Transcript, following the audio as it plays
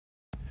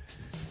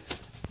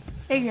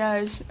Hey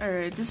guys,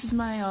 alright, this is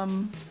my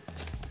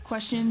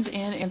questions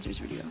and answers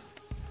video.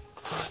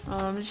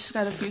 Just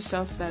got a few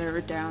stuff that I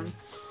wrote down.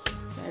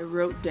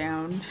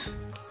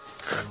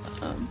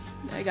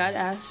 I got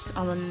asked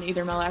on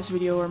either my last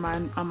video or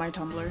on my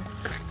Tumblr.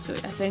 So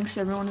thanks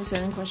to everyone who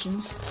sent in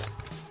questions.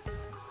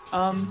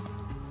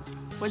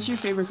 What's your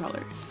favorite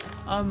color?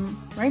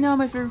 Right now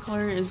my favorite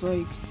color is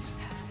like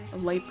a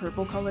light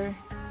purple color,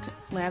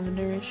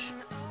 lavenderish.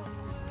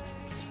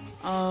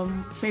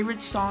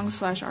 Favorite song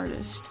 /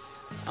 artist.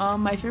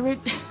 My favorite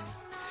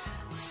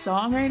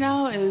song right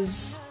now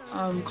is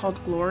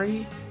called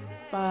Glory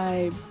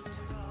by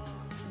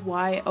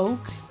Y Oak.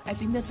 I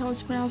think that's how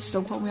it's pronounced.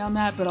 Don't quote me on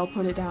that, but I'll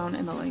put it down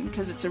in the link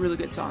because it's a really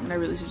good song and I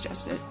really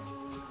suggest it.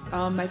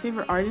 My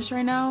favorite artist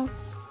right now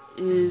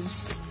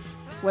is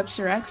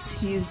Websterx.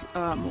 He's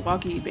a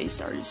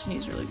Milwaukee-based artist and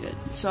he's really good.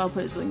 So I'll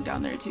put his link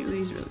down there too.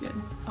 He's really good.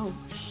 Oh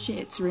shit,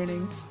 it's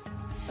raining.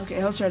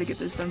 Okay, I'll try to get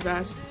this done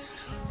fast.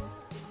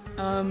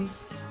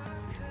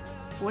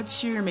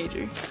 What's your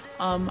major?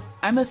 I'm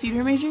a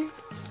theater major.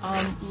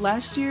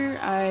 Last year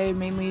I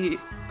mainly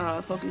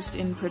focused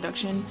in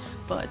production,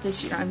 but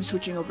this year I'm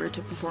switching over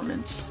to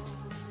performance.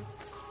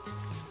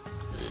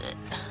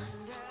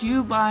 Do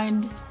you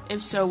bind?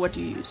 If so, what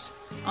do you use?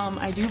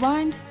 I do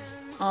bind.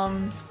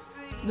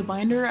 The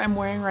binder I'm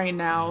wearing right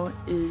now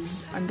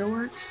is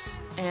Underworks,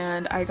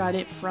 and I got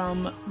it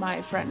from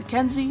my friend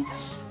Kenzie,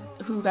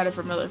 who got it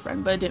from another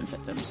friend, but it didn't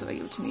fit them, so they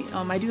gave it to me.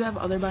 I do have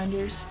other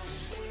binders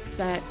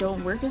that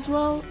don't work as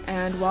well,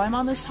 and while I'm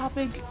on this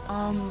topic,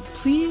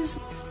 please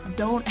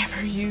don't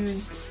ever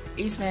use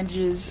ace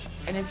bandages,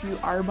 and if you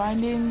are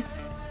binding,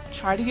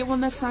 try to get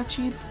one that's not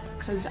cheap,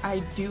 because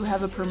I do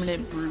have a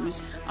permanent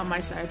bruise on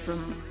my side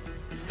from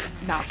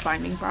not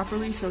binding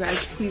properly, so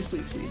guys, please,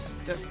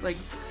 don't, like,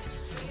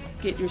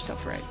 get your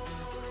stuff right.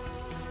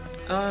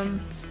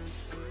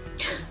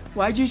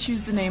 Why'd you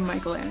choose the name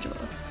Michelangelo?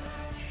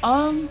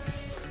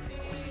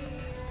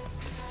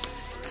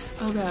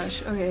 Oh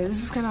gosh, okay,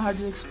 this is kind of hard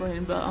to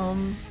explain, but,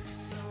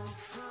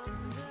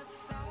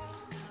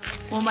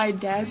 well, my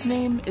dad's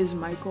name is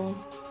Michael,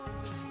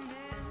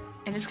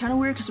 and it's kind of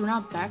weird because we're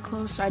not that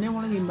close, so I didn't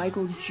want to be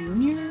Michael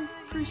Jr.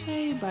 per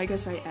se, but I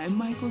guess I am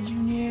Michael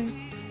Jr.,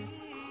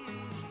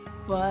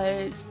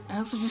 but I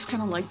also just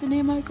kind of like the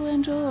name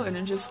Michelangelo, and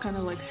it just kind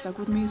of, like, stuck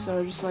with me, so I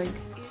was just like,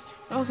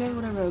 okay,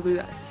 whatever, I'll do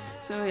that.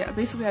 So, yeah,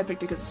 basically I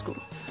picked it because it's cool.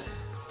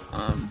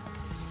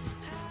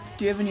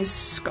 Do you have any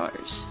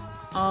scars?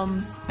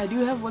 I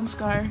do have one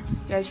scar. You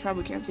guys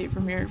probably can't see it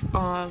from here.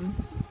 On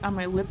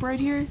my lip right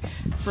here,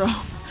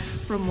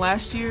 from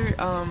last year.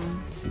 I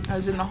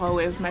was in the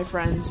hallway with my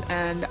friends,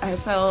 and I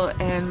fell,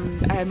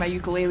 and I had my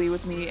ukulele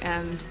with me,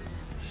 and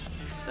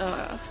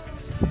I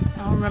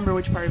don't remember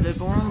which part of it,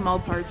 but one of the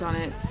mild parts on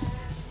it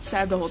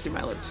stabbed a hole through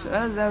my lips. So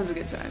that was a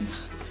good time.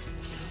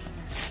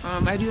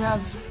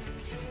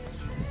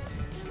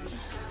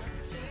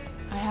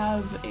 I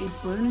have a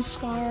burn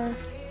scar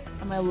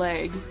on my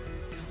leg.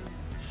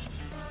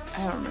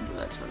 I don't remember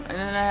what that's from. And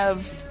then I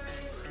have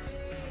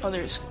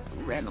other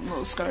random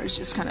little scars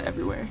just kind of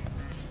everywhere.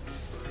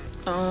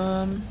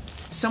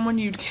 Someone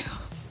you'd kill.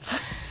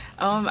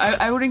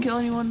 I wouldn't kill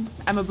anyone.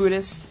 I'm a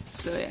Buddhist,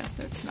 so yeah,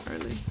 that's not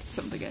really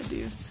something I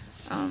do.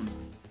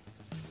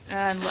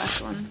 And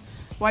last one.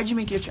 Why'd you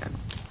make your channel?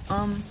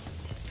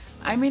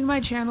 I made my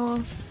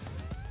channel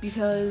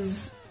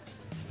because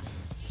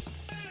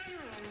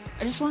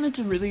I just wanted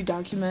to really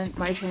document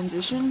my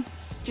transition,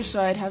 just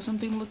so I'd have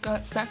something to look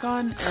back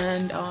on,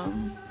 and, oh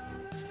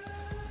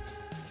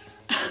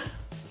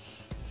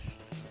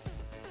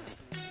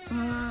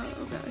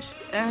gosh,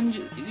 and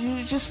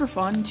just for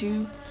fun,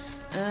 too,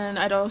 and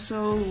I'd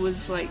also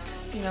was like,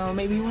 you know,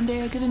 maybe one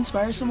day I could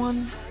inspire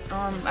someone.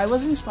 I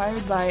was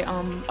inspired by,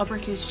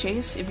 Uppercase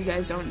Chase. If you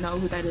guys don't know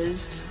who that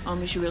is,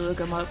 you should really look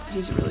him up.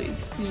 He's a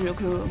real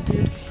cool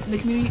dude in the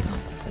community. Oh,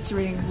 it's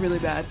raining really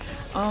bad,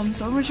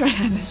 so I'm gonna try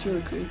to end this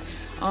really quick.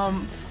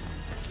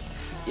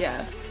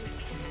 Yeah.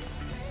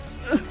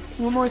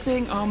 One more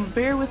thing,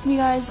 bear with me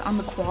guys on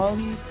the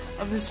quality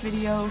of this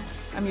video.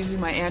 I'm using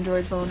my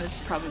Android phone.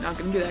 It's probably not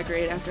going to be that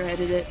great after I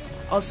edit it.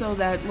 Also,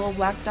 that little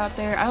black dot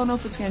there, I don't know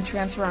if it's going to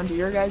transfer onto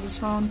your guys'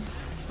 phone,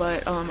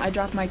 but I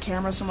dropped my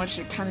camera so much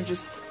it kind of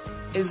just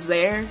is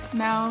there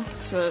now,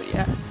 so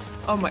yeah.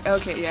 Oh my,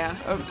 okay, yeah.